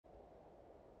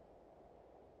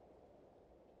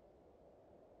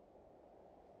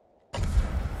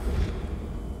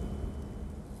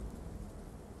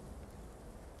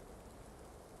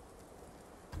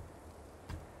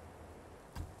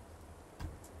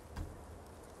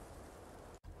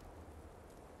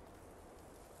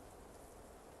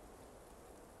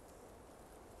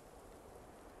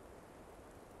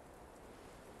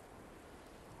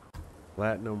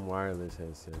Platinum wireless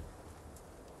headset.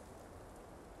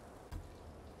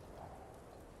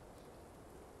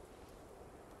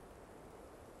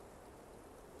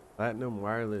 Platinum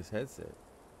wireless headset.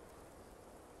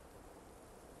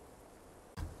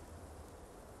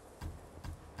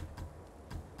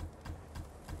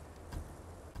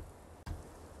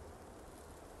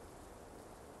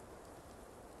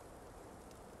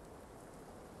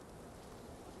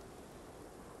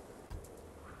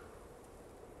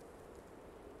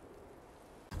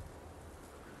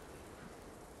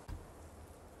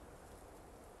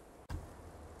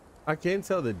 I can't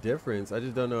tell the difference. I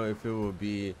just don't know if it will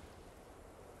be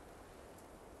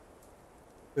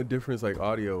a difference like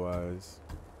audio wise.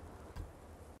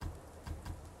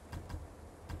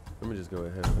 Let me just go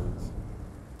with headphones.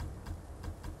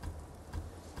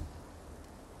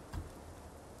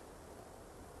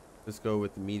 Let's go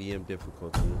with medium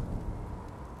difficulty.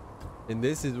 And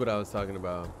this is what I was talking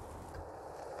about.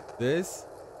 This,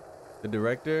 the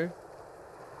director,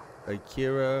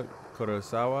 Akira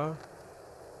Kurosawa.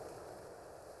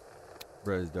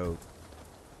 Bro, is dope.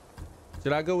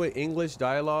 Should I go with English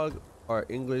dialogue or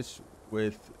English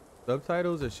with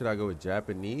subtitles, or should I go with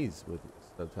Japanese with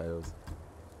subtitles?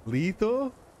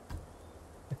 Lethal?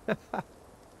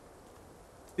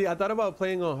 See, I thought about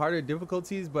playing on harder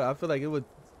difficulties, but I feel like it would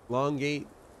elongate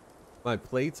my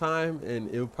play time, and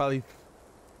it would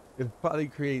probably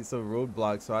create some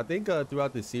roadblocks. So I think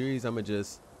throughout the series, I'm gonna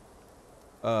just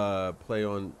play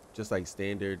on just like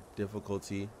standard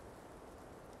difficulty.80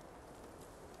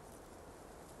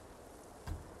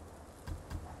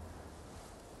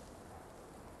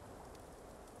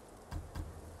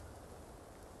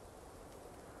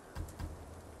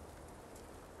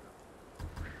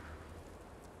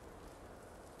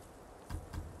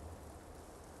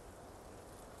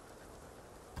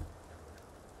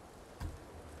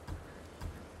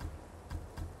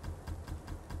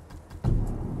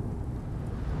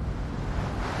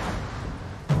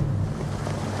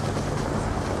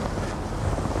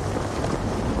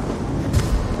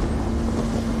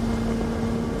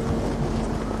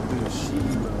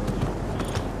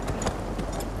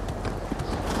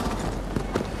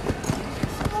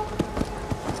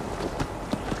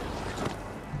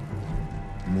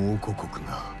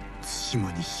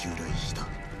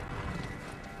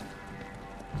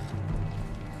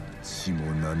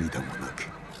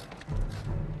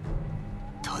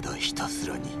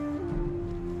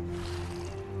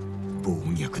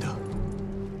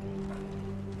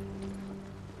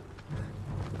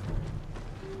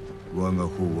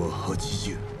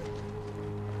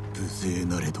無勢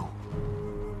なれど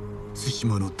対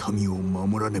馬の民を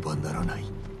守らねばならない。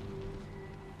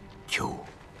今日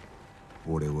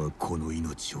俺はこの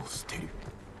命を捨てる。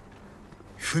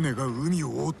船が海を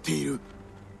覆っている。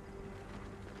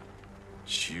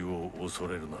死を恐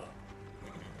れるな。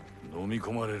飲み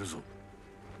込まれるぞ。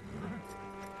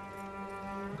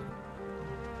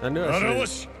I knew I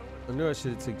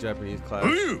should have took Japanese class.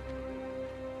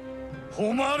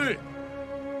 誉れ。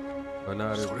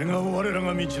それが我ら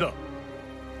が道だ。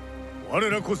我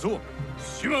らこそ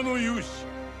島の勇士。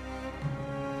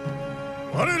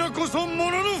我らこそ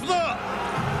モノノフだ。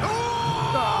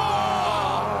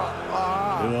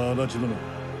では足立殿、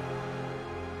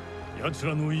奴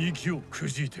らの息をく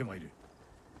じいてまいれ。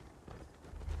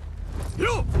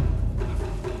よっ。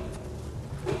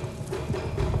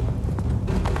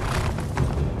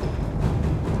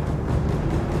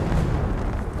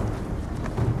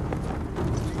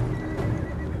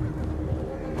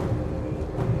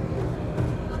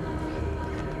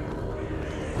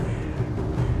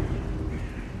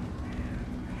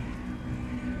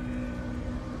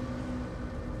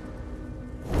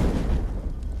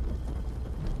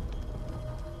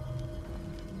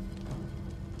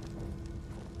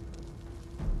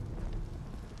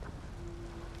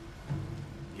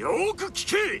よく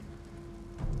聞け。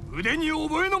腕に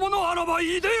覚えのものあらば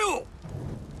いいでよ。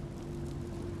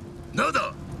な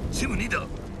だ、チム2だ。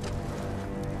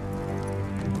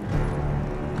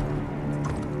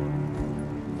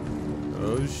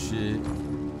Oh shit.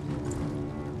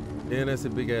 And that's a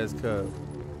big ass cup.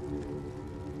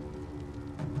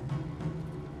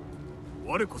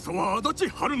 我こそは足立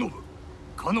晴信。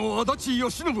かの足立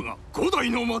義信が五代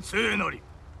の末裔なり。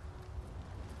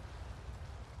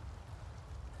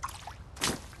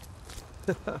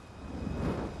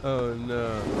Oh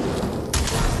no.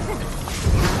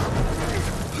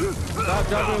 Stop,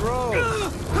 drop, and roll.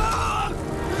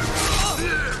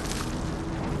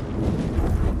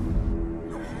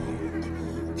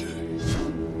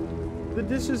 The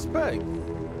disrespect.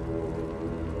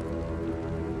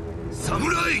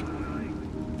 Samurai!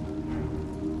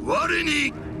 我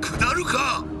に下る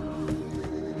か。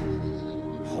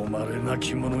誉れな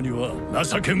き者には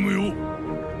情け無用。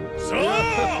さ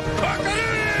あ、かかれ。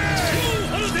手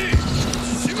を離せ。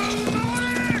千島を回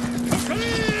れ。かかれ。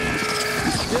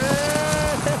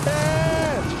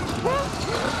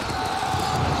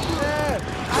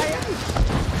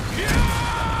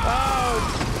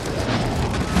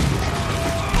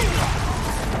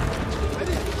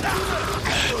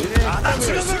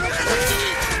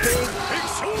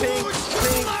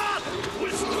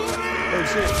Oh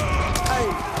shit.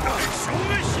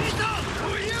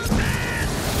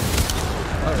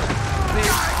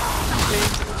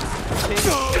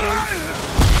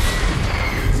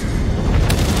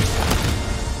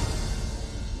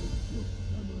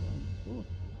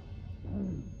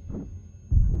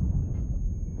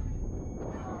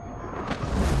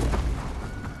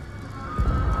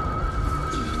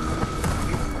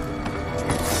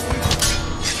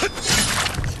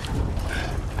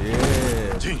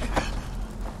 Yeah.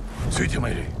 ついてま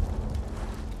いれ。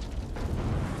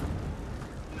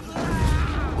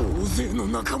大勢の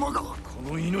仲間が。こ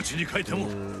の命に変えても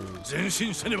前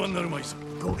進せねばなるまいぞ。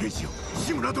ご決心、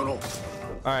志村殿。All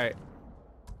right.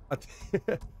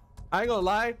 I ain't gonna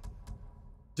lie.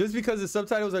 Just because the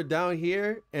subtitles are down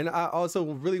here, and I also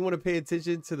really want to pay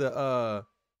attention to the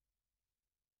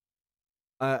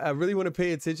I really want to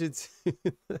pay attention to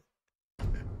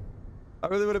I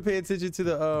really want to pay attention to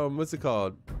the what's it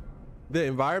called? The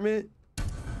environment.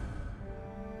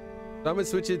 So I'm gonna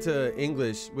switch it to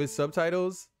English with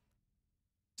subtitles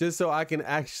just so I can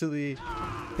actually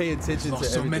pay attention to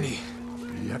everything. So many.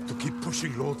 We have to keep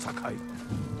pushing, Lord Sakai,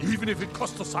 even if it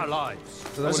costs us our lives.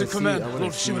 As a command,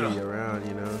 Lord Shimura. Around,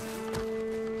 you know.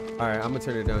 All right, I'm gonna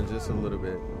turn it down just a little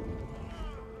bit.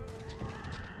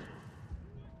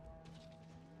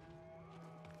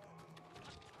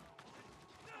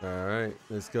 All right,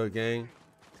 let's go, gang.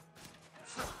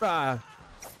 Ah.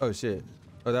 Oh shit.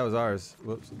 Oh, that was ours.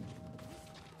 Whoops.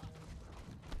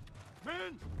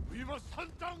 Men, we must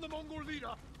hunt down the Mongol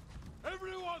leader.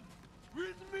 Everyone,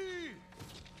 with me.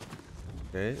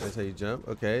 Okay, that's how you jump.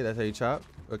 Okay, that's how you chop.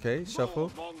 Okay,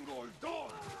 shuffle. Mongol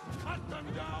dogs, cut them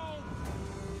down.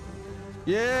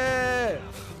 Yeah.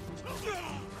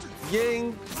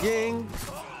 Ying, ying.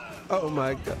 Oh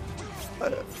my god.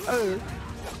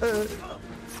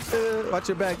 Watch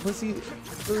your back, pussy.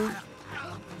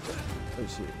 Oh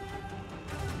shit.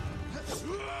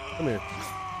 Come here.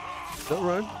 Don't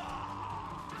run.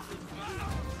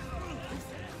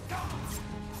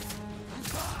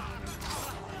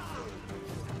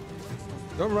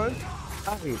 Don't run.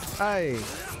 Aye, aye.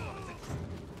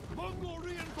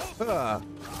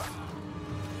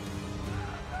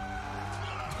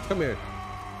 Come here.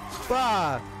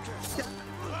 Ah.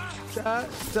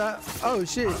 Oh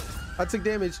shit. I took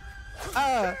damage.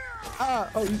 Ah.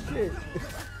 Oh shit.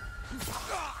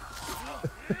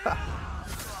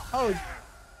 Oh.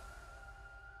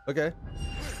 Okay.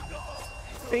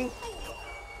 Bing.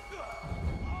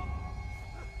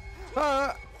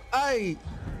 Aye.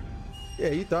 Yeah,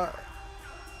 you thought.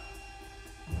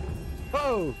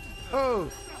 Oh.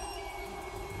 Uh-oh.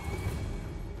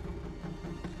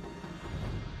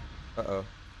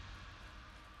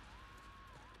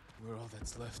 We're all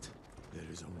that's left. There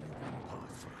is only one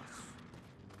path for us.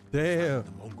 Damn.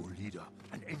 The Mongol leader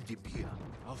and end him here.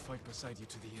 I'll fight beside you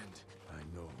to the end. I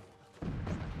know.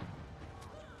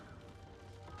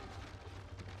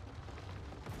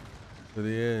 To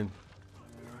the end.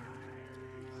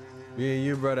 Me and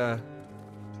you, brother.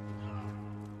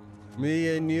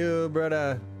 Me and you,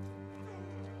 brother.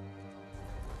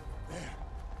 There.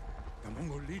 The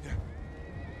Mongol leader.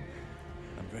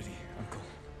 I'm ready, Uncle.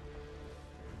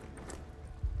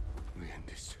 We end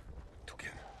this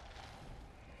together.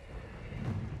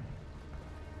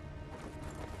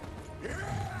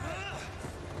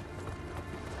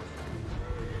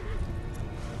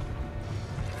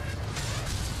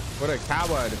 What a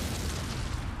coward.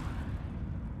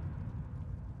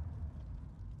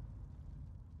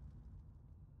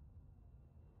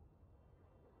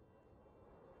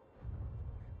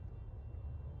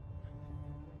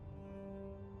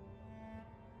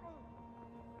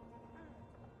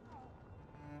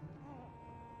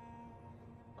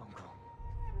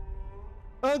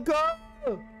 Uncle!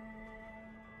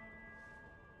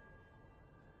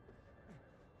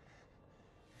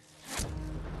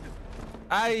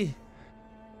 I.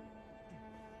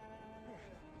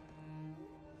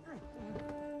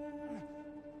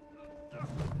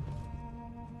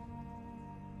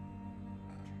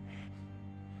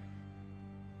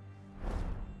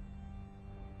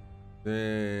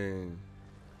 Dang.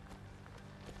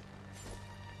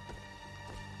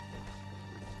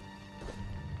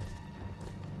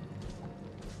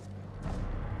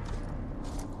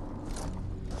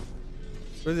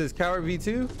 What is this, Coward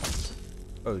V2?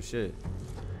 Oh shit.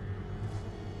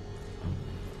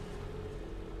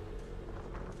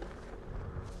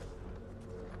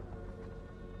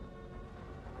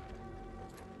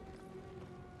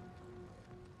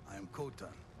 I am Khotan,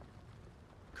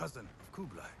 cousin of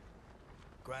Kublai,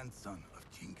 grandson of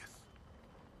Genghis.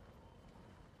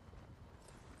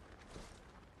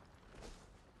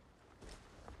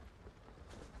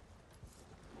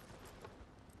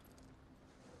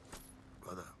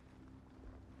 Brother,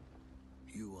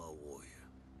 you are a warrior.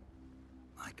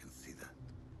 I can see that.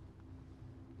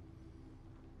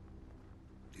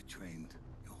 You trained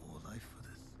your whole life for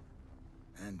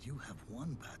this. And you have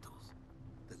won battles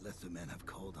that lesser men have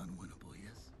called unwinnable,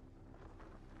 yes?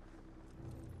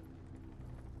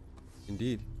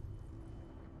 Indeed.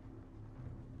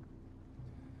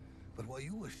 But while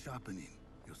you were sharpening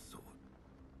your sword,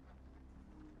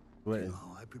 What? do you know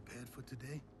how I prepared for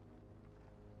today?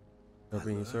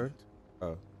 Sharpening your sword?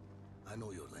 Oh. I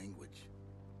know your language,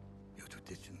 your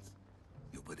traditions,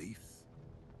 your beliefs,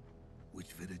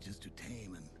 which villages to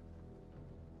tame and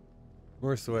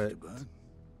More sweat. to burn.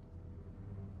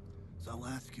 So I'll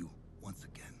ask you once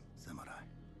again, Samurai.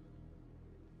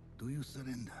 Do you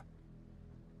surrender?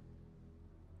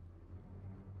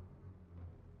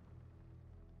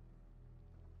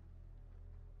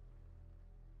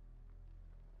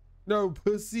 No,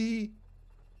 pussy.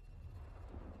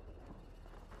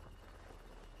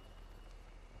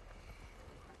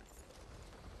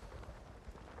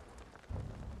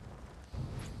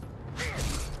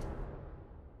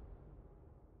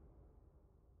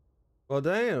 Well,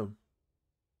 damn.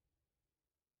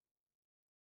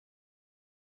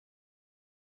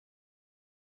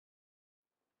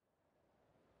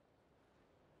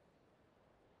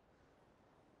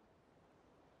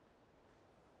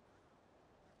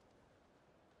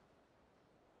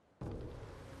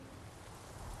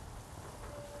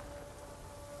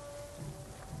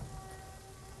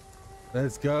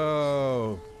 Let's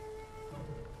go.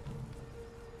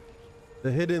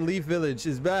 The Hidden Leaf Village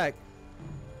is back.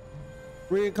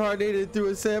 Reincarnated through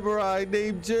a samurai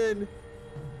named Jin.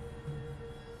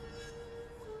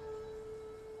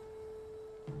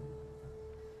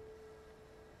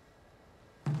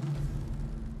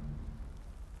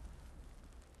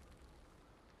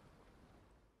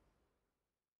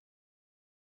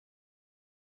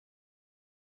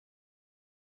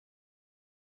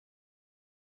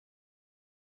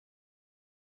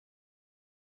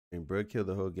 And bro killed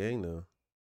the whole gang though.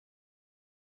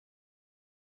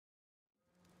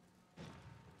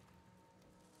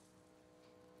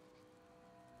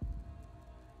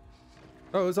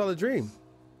 Oh, it's all a dream.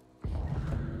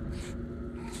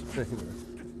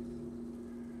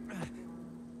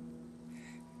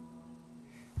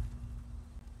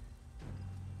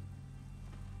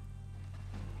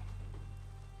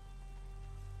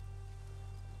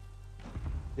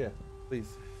 Yeah,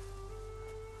 please.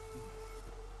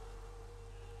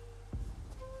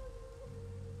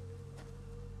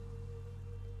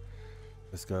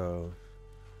 Let's go.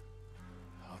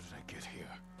 How did I get here?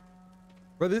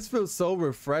 Bro, this feels so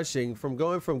refreshing from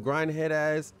going from grind head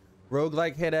ass,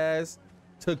 roguelike head ass,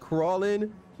 to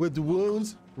crawling with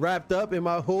wounds wrapped up in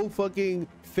my whole fucking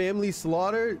family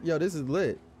slaughtered. Yo, this is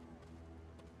lit.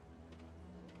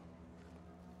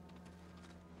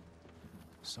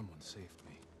 Someone saved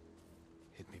me.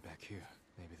 Hid me back here.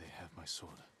 Maybe they have my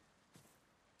sword.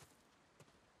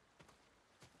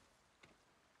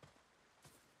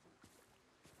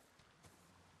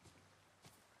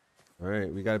 All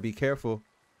right, we gotta be careful.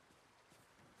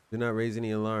 Do not raise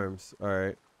any alarms. All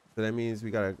right, so that means we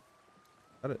gotta.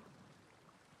 All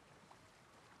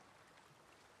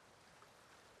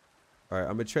right,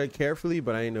 I'm gonna tread carefully,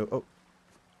 but I ain't know. Oh.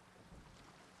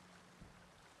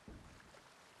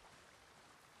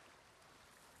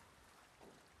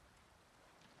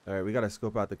 All right, we gotta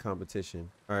scope out the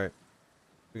competition. All right,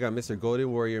 we got Mr.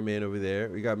 Golden Warrior Man over there.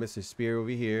 We got Mr. Spear over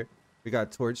here. We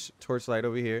got Torchlight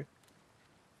over here.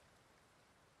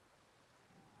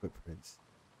 Footprints.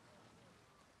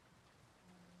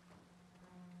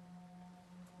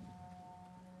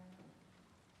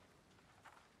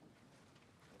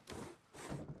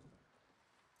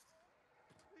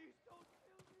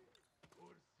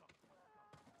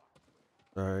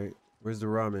 All right, where's the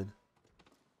ramen?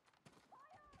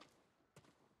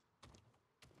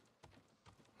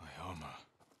 My armor.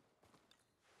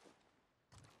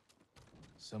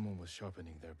 Someone was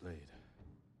sharpening their blade.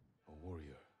 A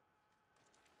warrior.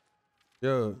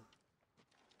 Yo,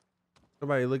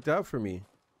 somebody looked out for me.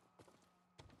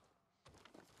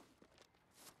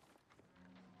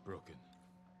 Broken.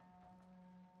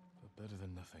 But better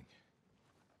than nothing.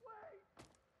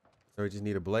 So we just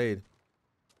need a blade.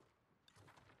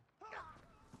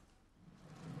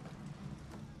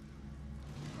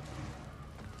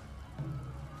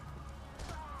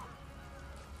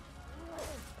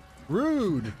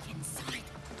 Rude. Inside.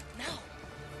 Now.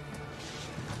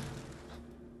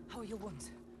 How are your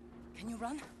wounds? Can you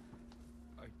run?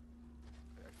 I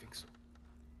think so.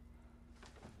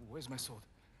 Where's my sword?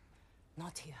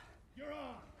 Not here. You're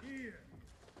on here.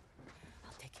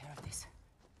 I'll take care of this.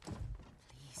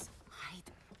 Please,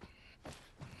 hide.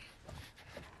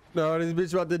 No, this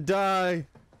bitch about to die.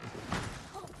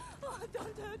 Oh,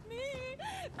 don't hurt me.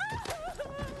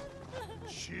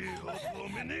 Shield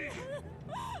Lumini.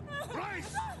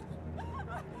 Rice.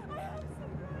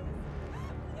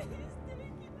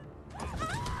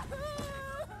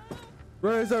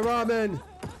 Where's the ramen?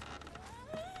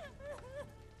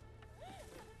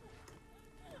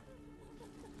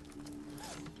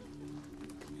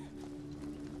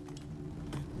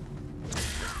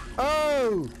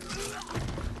 Oh!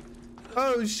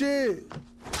 Oh shit!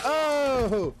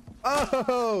 Oh!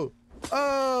 Oh!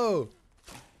 Oh!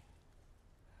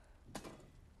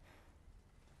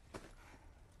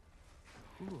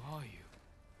 Who are you?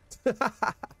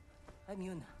 I'm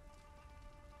Yuna.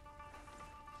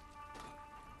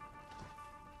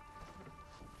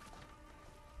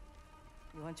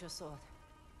 You want your sword?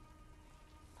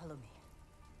 Follow me.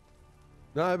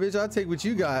 Nah, bitch, I'll take what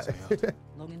you got.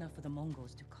 Long enough for the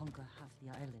Mongols to conquer half the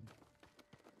island.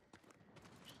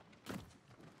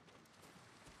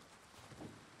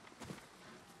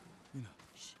 Yuna.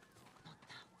 Shh, not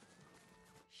now.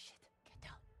 Shit, get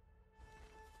down.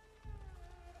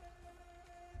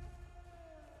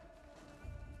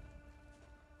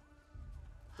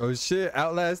 Oh shit,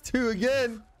 Outlast 2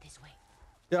 again. This way.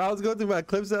 Yeah, I was going through my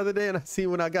clips the other day and I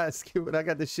seen when I got scared, when I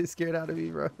got the shit scared out of me,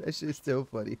 bro. That shit's still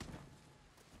funny.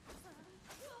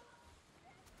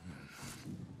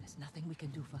 There's nothing we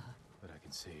can do for her. But I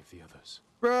can save the others.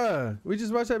 Bruh, we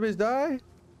just watched that bitch die?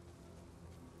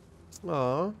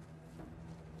 Aw.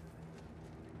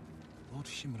 Lord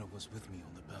Shimura was with me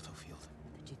on the battlefield.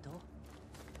 The Jito?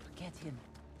 Forget him.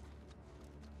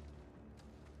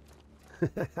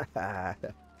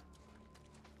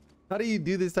 How do you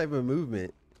do this type of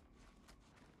movement?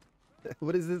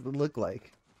 What does this look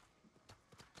like?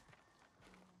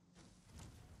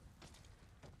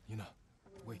 Yuna,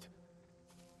 wait.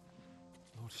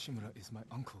 Lord Shimura is my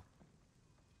uncle.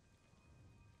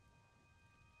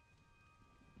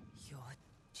 You're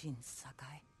Jin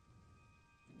Sakai?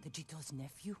 The Jito's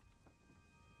nephew?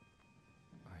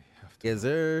 I have to. Yes,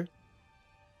 sir.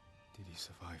 Did he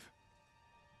survive?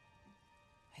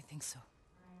 I think so.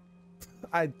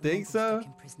 I The think Mongols so. took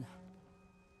him prisoner.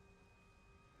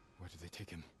 Where did they take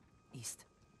him? East,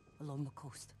 along the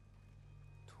coast.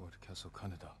 Toward Castle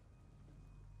Kaneda.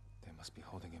 They must be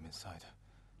holding him inside,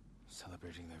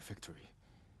 celebrating their victory.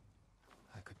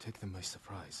 I could take them by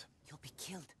surprise. You'll be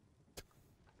killed.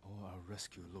 Or I'll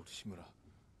rescue Lord Shimura.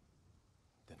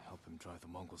 Then help him drive the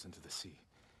Mongols into the sea.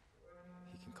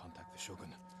 He can contact the Shogun,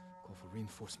 call for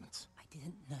reinforcements. I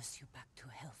didn't nurse you back to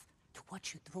health to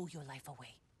watch you throw your life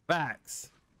away.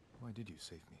 Facts. Why did you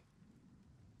save me?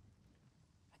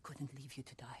 I couldn't leave you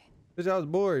to die. Bitch, I was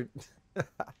bored. I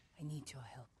need your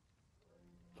help.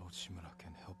 Lord Shimura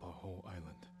can help our whole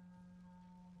island.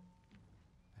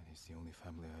 And he's the only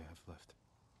family I have left.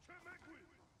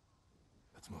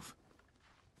 Let's move.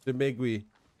 Shemegwi.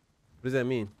 What does that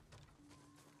mean?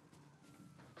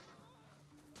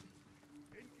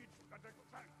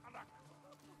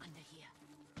 Under here.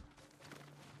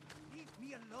 Leave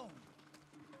me alone.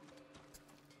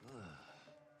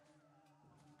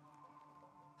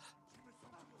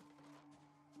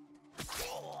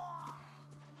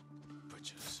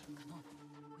 Butchers. Come on.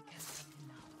 We can't fight him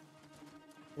now.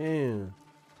 Damn.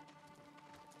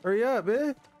 Hurry up,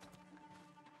 man.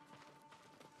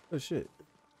 Oh shit.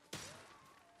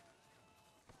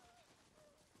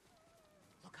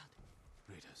 Look out.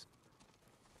 Raiders.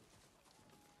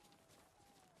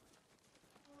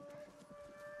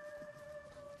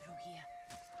 Through here.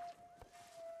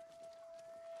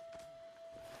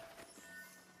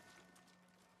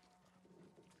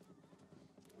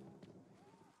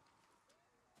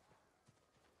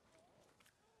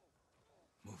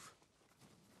 Move.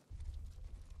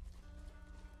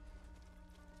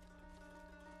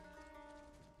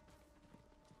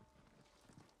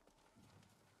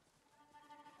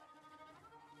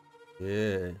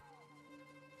 Yeah.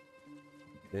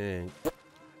 Dang.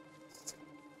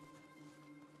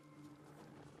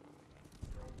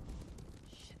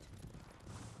 Shit.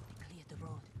 They cleared the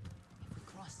road. If we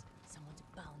cross, someone's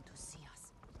bound to see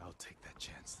us. I'll take that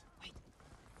chance. Wait.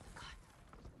 The car.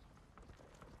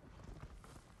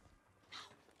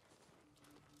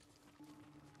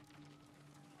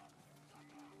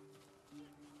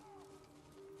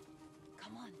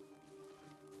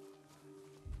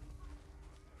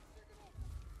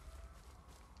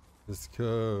 Let's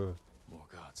go. More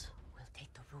guards. We'll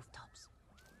take the rooftops.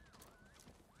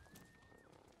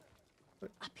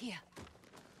 Up here.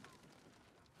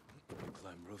 You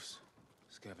climb roofs,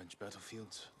 scavenge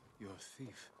battlefields. You're a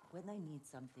thief. When I need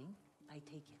something, I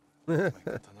take it. My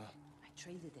katana. I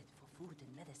traded it for food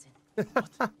and medicine.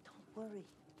 What? Don't worry.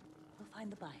 We'll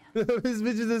find the buyer. This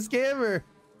bitch is a scammer.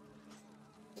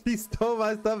 He stole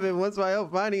my stuff and wants my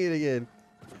help finding it again.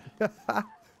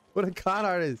 What a con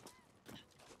artist.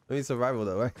 I mean survival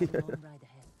though, right? Long ride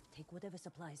ahead. Take whatever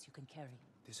supplies you can carry.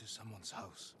 This is someone's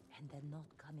house. And they're not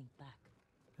coming back.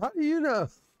 How do you know?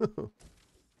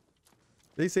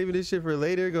 They saving this shit for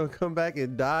later, gonna come back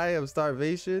and die of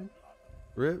starvation.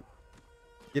 Rip.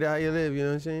 Get out how you live, you know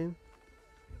what I'm saying?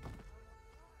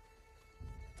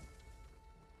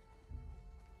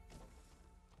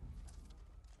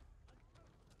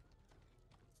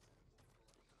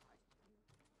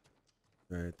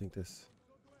 Alright, I think this.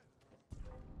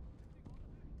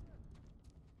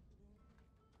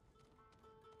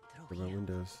 Through My here.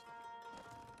 windows.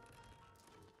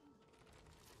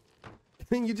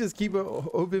 Can you just keep it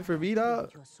open for me,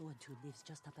 dog? Your sword too lives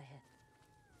just up ahead.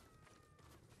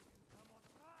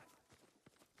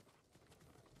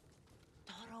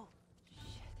 Toro!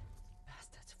 Shit.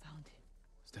 Bastards found him.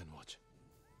 Stand watch.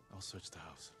 I'll search the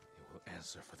house. It will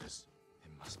answer for this.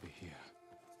 It must be here.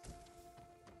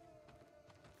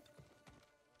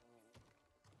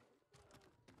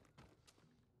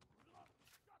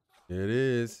 It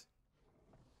is.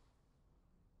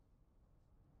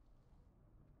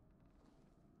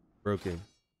 Broken.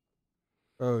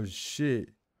 Oh shit.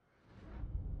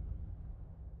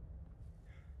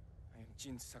 I am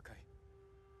Jin Sakai,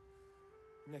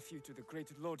 nephew to the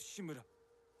great Lord Shimura.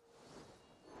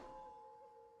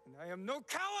 And I am no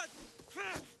coward!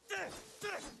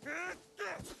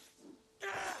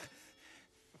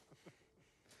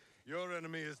 Your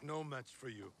enemy is no match for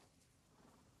you.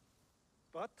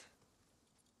 But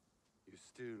You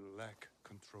still lack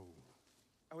control.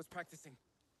 I was practicing.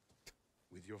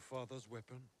 With your father's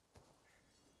weapon?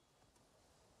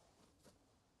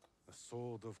 The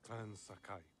sword of Clan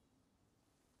Sakai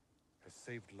has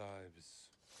saved lives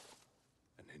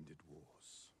and ended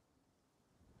wars.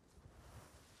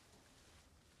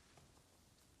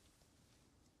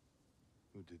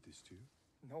 Who did this to you?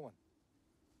 No one.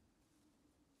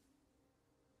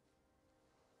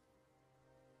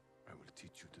 I will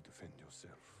teach you to defend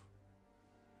yourself.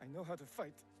 I know how to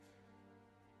fight.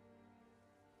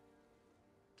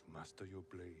 To master your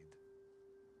blade,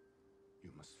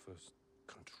 you must first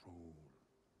control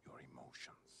your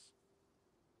emotions.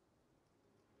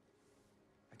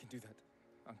 I can do that,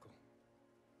 Uncle.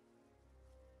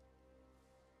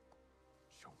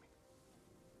 Show me.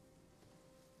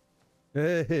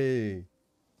 Hey.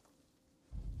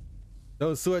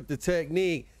 Don't sweat the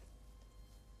technique.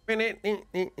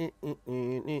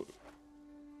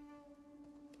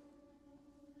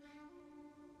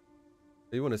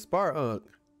 You want to spar, Unc?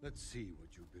 Let's see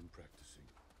what you've been practicing.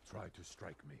 Try to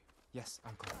strike me. Yes,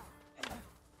 Uncle.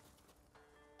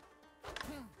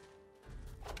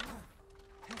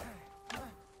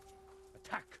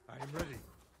 Attack! I am ready.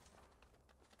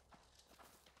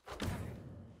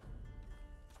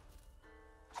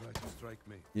 Try to strike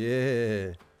me.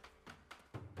 Yeah.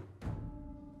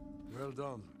 Well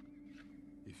done.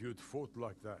 If you'd fought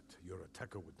like that, your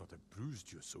attacker would not have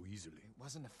bruised you so easily. It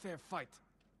wasn't a fair fight.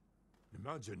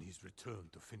 Imagine he's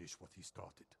returned to finish what he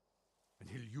started. And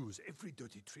he'll use every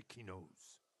dirty trick he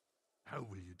knows. How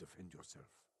will you defend yourself?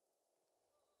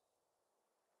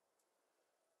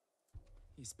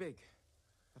 He's big,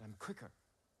 but I'm quicker.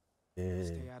 Yeah.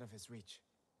 Stay out of his reach.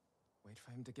 Wait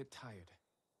for him to get tired.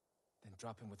 Then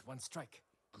drop him with one strike.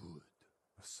 Good.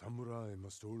 A samurai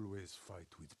must always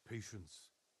fight with patience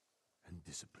and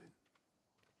discipline,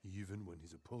 even when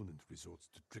his opponent resorts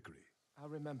to trickery. I'll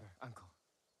remember, Uncle.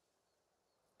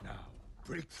 Now,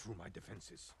 break through my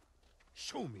defenses.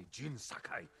 Show me Jin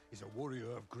Sakai is a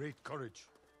warrior of great courage.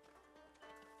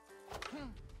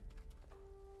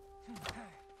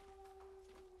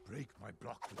 Break my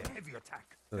block with a heavy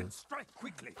attack, then strike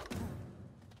quickly.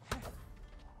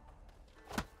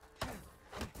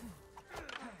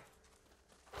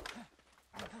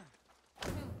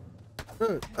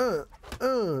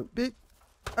 Big.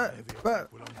 Heavy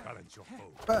attack will unbalance your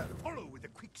foe. Follow with a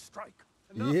quick strike.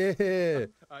 Yeah. Hey,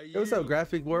 what's up,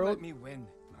 graphic Let world? me win.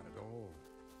 Not at all.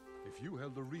 If you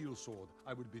held the real sword,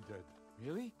 I would be dead.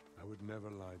 Really? I would never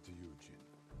lie to you, Jin.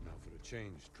 Now for a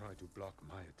change, try to block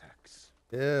my attacks.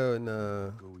 Hell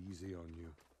no. Go easy on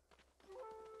you.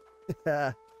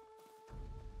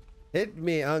 Hit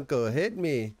me, uncle. Hit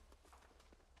me.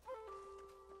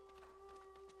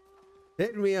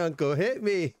 Hit me, Uncle. Hit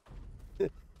me.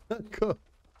 Uncle.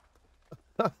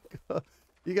 Uncle.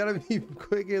 You gotta be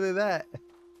quicker than that.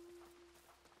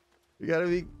 You gotta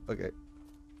be... Okay.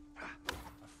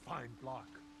 A fine block.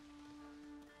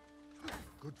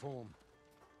 Good form.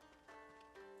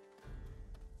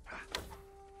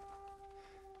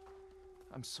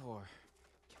 I'm sore.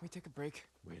 Can we take a break?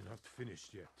 We're not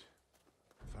finished yet.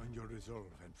 Find your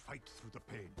resolve and fight through the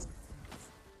pain.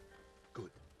 Good.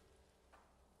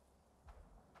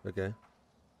 Okay.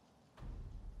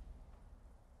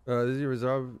 This is your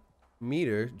resolve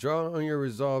meter. Draw on your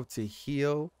resolve to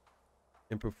heal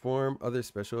and perform other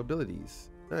special abilities.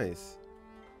 Nice.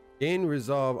 Gain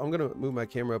resolve. I'm gonna move my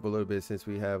camera up a little bit since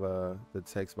we have the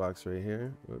text box right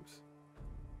here. Whoops.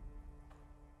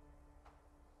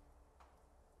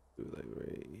 Do like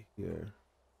right here.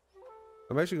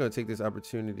 I'm actually gonna take this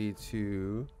opportunity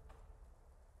to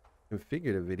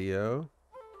configure the video,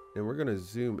 and we're gonna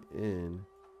zoom in.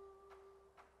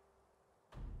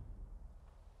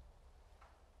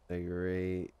 Like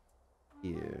right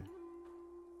here.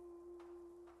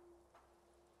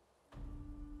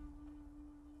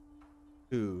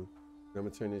 I'm gonna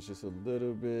turn this just a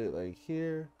little bit like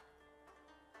here.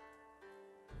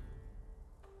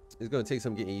 It's gonna take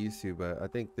some getting used to, but I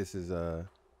think this is kind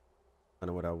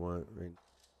of what I want right.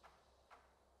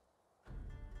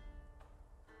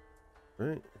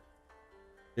 Right.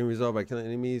 Getting resolved by killing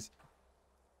enemies.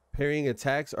 Parrying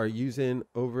attacks are using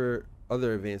over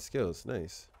other advanced skills.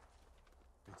 Nice.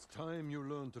 It's time you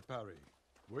learn to parry.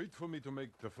 Wait for me to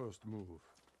make the first move.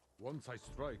 Once I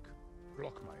strike,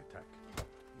 block my attack. You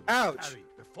Ouch! parry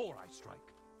before I strike.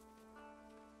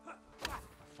 A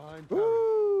fine parry.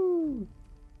 Woo!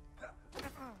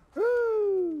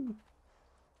 Woo!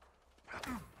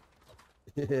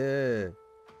 Yeah.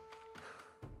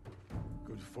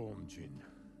 Good form, Jin.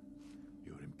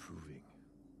 You're improving.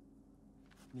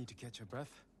 Need to catch your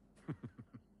breath?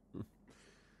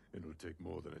 It'll take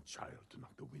more than a child to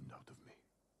knock the wind out of me.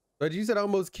 But you said I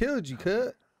almost killed you,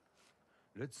 cut.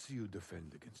 Let's see you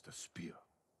defend against a spear.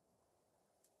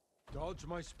 Dodge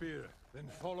my spear, then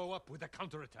follow up with a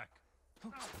counterattack.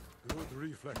 Good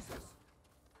reflexes.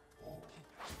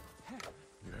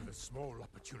 You have a small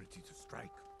opportunity to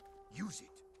strike. Use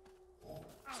it.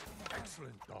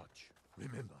 Excellent dodge.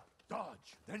 Remember,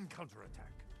 dodge, then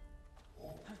counterattack.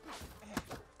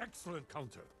 Excellent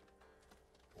counter.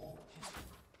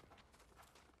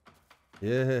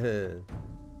 Yeah.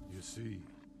 You see,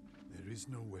 there is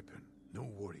no weapon, no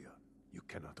warrior you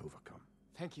cannot overcome.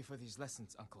 Thank you for these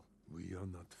lessons, Uncle. We are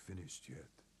not finished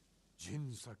yet.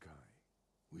 Jin Sakai,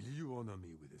 will you honor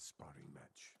me with a sparring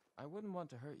match? I wouldn't want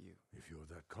to hurt you. If you're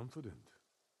that confident,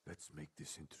 let's make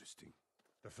this interesting.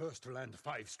 The first to land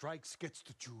 5 strikes gets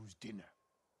to choose dinner.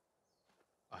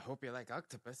 I hope you like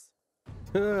octopus.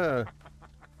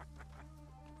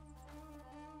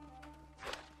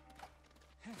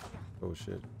 Oh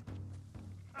shit.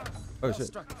 Oh shit.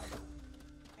 Struck.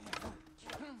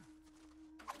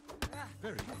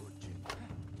 Very good, Jin.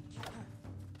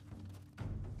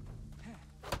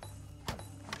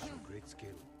 You show great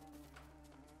skill.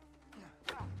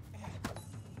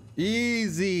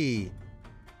 Easy.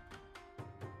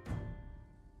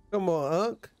 Come on,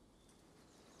 Unc.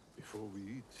 Before we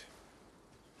eat,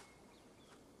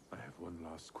 I have one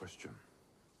last question.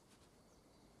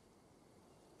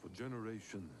 For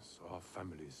generations, our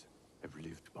families have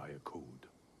lived by a code.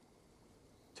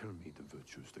 Tell me the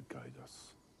virtues that guide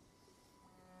us.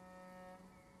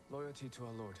 Loyalty to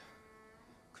our Lord.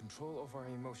 Control over our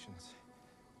emotions.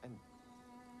 And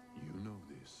You know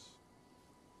this.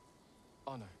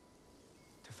 honor.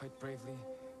 To fight bravely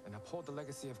and uphold the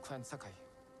legacy of Clan Sakai.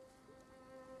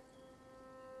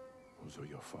 Those are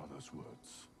your father's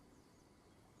words.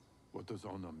 What does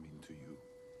honor mean to you?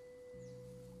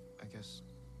 I guess...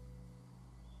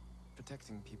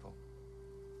 protecting people.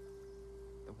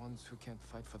 The ones who can't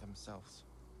fight for themselves.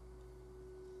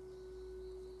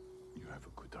 You have a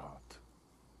good heart.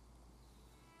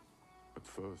 But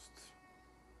first,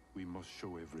 we must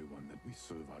show everyone that we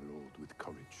serve our Lord with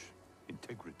courage,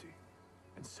 integrity,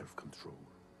 and self-control.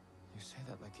 You say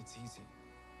that like it's easy.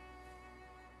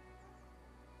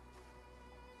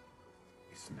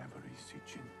 It's never easy,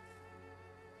 Jin.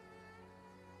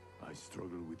 I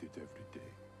struggle with it every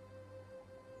day.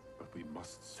 But we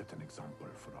must set an example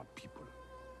for our people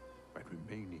by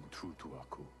remaining true to our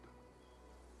code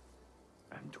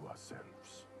and to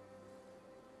ourselves.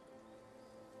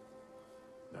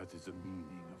 That is the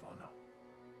meaning of honor.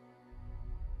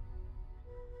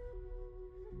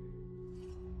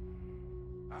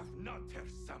 I've not her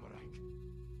samurai.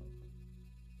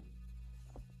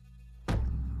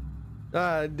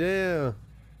 God damn.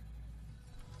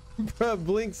 Bruh,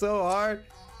 blinked so hard,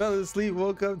 fell asleep,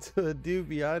 woke up to a dude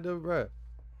behind him, bruh.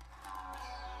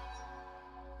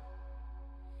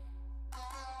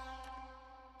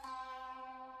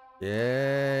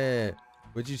 Yeah.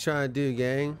 What you trying to do,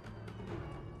 gang?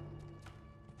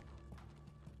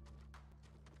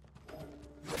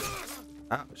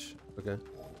 Ouch. Okay.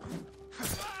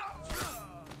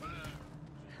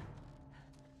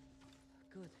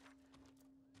 Good.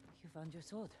 You found your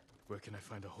sword. Where can I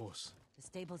find a horse? The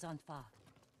stables aren't far.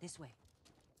 This way.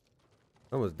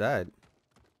 Almost died.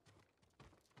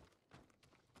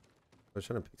 I was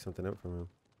trying to pick something up from him.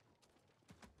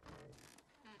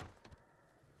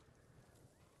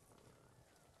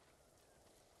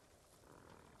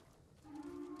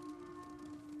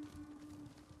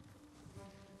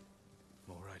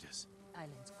 More riders.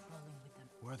 Islands crawling with them.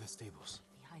 Where are the stables?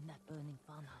 Behind that burning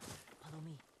farmhouse. Follow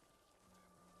me.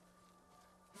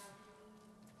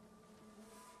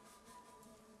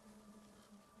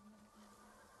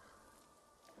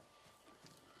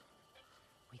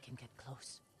 We can get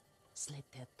close, slit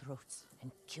their throats,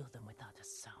 and kill them without a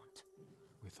sound.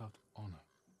 Without honor.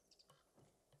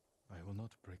 I will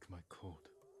not break my code.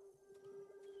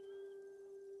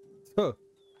 Huh.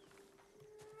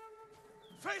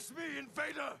 Face me,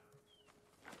 invader!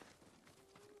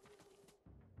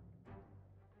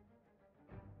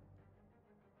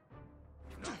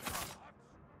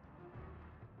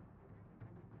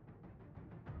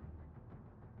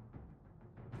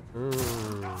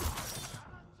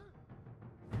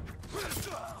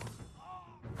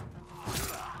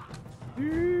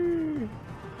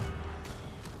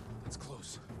 It's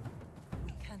close.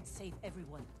 We can't save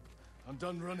everyone. I'm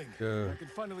done running. Yeah. I can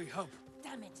finally help.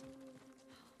 Damn it!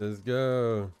 Let's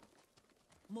go.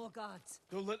 More guards.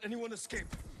 Don't let anyone escape.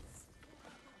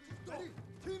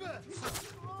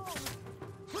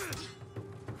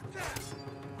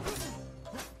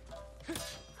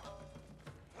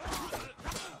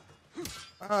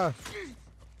 Ah.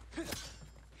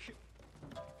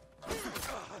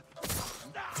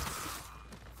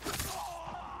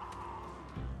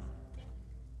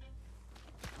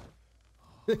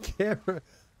 The camera.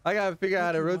 I gotta figure out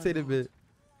how to rotate a bit.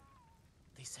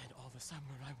 They said all the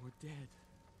samurai were dead.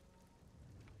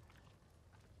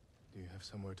 Do you have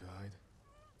somewhere to hide?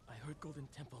 I heard Golden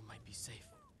Temple might be safe.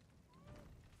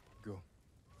 Go.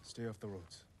 Stay off the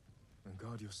roads. And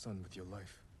guard your son with your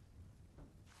life.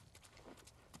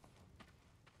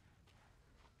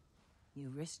 You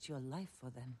risked your life for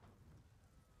them.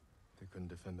 They couldn't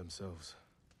defend themselves.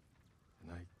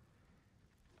 And I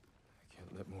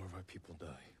can't let more of our people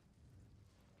die.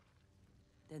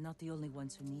 They're not the only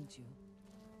ones who need you.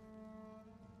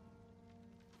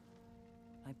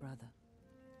 My brother.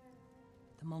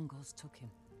 The Mongols took him.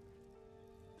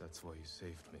 That's why you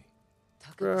saved me.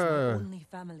 Taka is my Bruh. only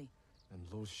family. And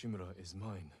Lord Shimura is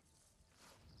mine.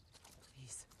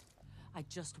 Please. I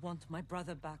just want my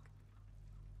brother back.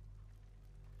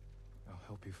 I'll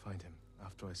help you find him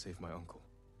after I save my uncle.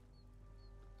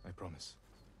 I promise.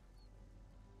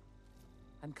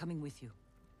 I'm coming with you.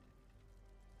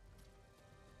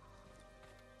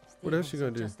 What else you Stables are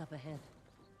gonna do? Just up ahead.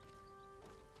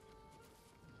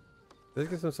 Let's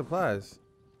get some supplies.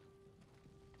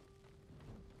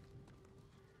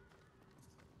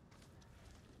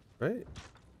 Right?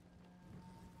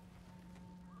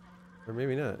 Or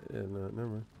maybe not. Yeah, no, never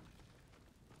mind.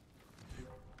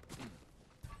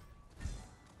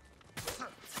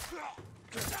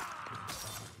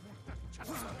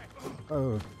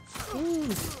 Oh. Ooh.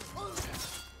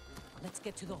 Let's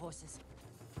get to the horses.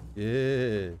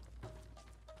 Yeah.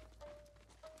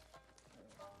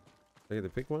 I get to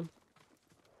pick one?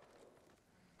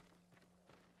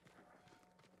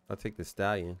 I'll take the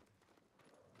stallion.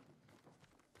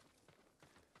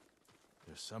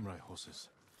 They're samurai horses.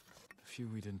 The few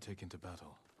we didn't take into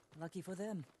battle. Lucky for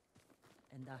them.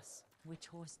 And us. Which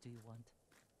horse do you want?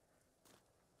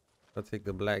 I'll take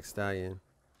the black stallion.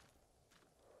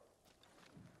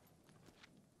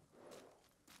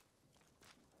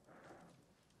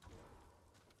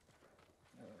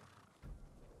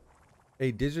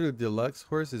 A digital deluxe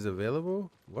horse is available?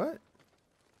 What?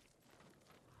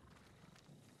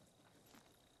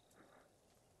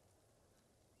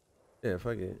 Yeah,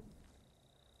 fuck it.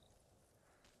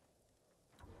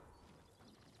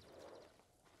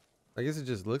 I guess it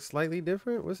just looks slightly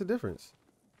different. What's the difference?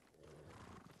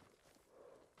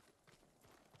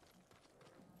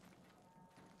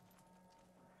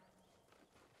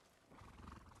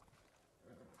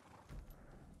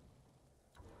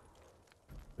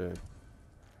 Okay.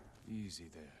 Easy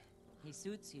there. He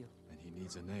suits you. And he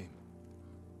needs a name.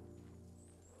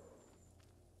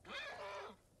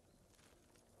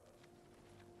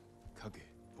 Kage,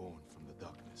 born from the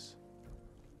darkness.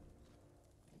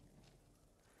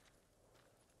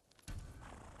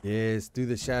 Yes, through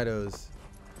the shadows.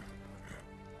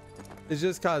 It's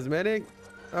just cosmetic?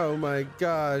 Oh my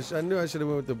gosh. I knew I should have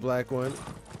went with the black one.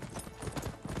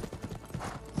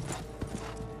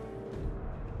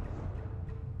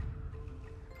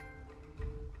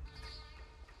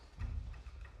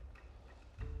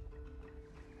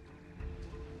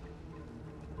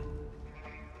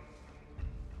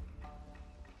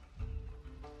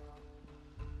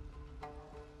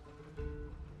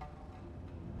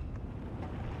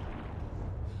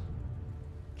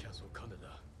 Castle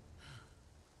Canada.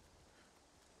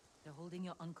 They're holding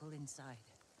your uncle inside.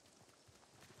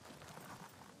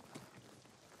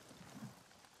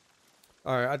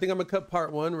 All right, I think I'm gonna cut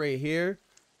part 1 right here.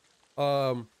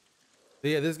 Yeah,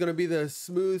 this is gonna be the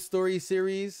smooth story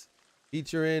series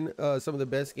featuring some of the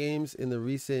best games in the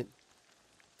recent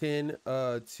 10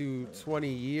 to 20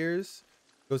 years.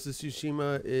 Ghost of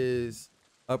Tsushima is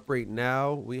up right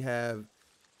now. We have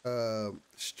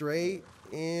Stray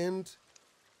and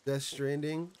Death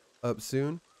Stranding up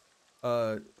soon.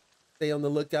 Stay on the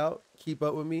lookout. Keep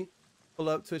up with me. Pull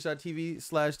up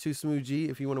twitch.tv/2smoothg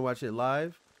if you want to watch it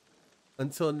live.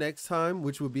 Until next time,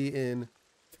 which will be in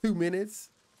 2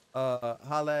 minutes,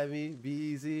 holla at me, be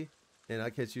easy, and I'll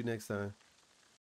catch you next time.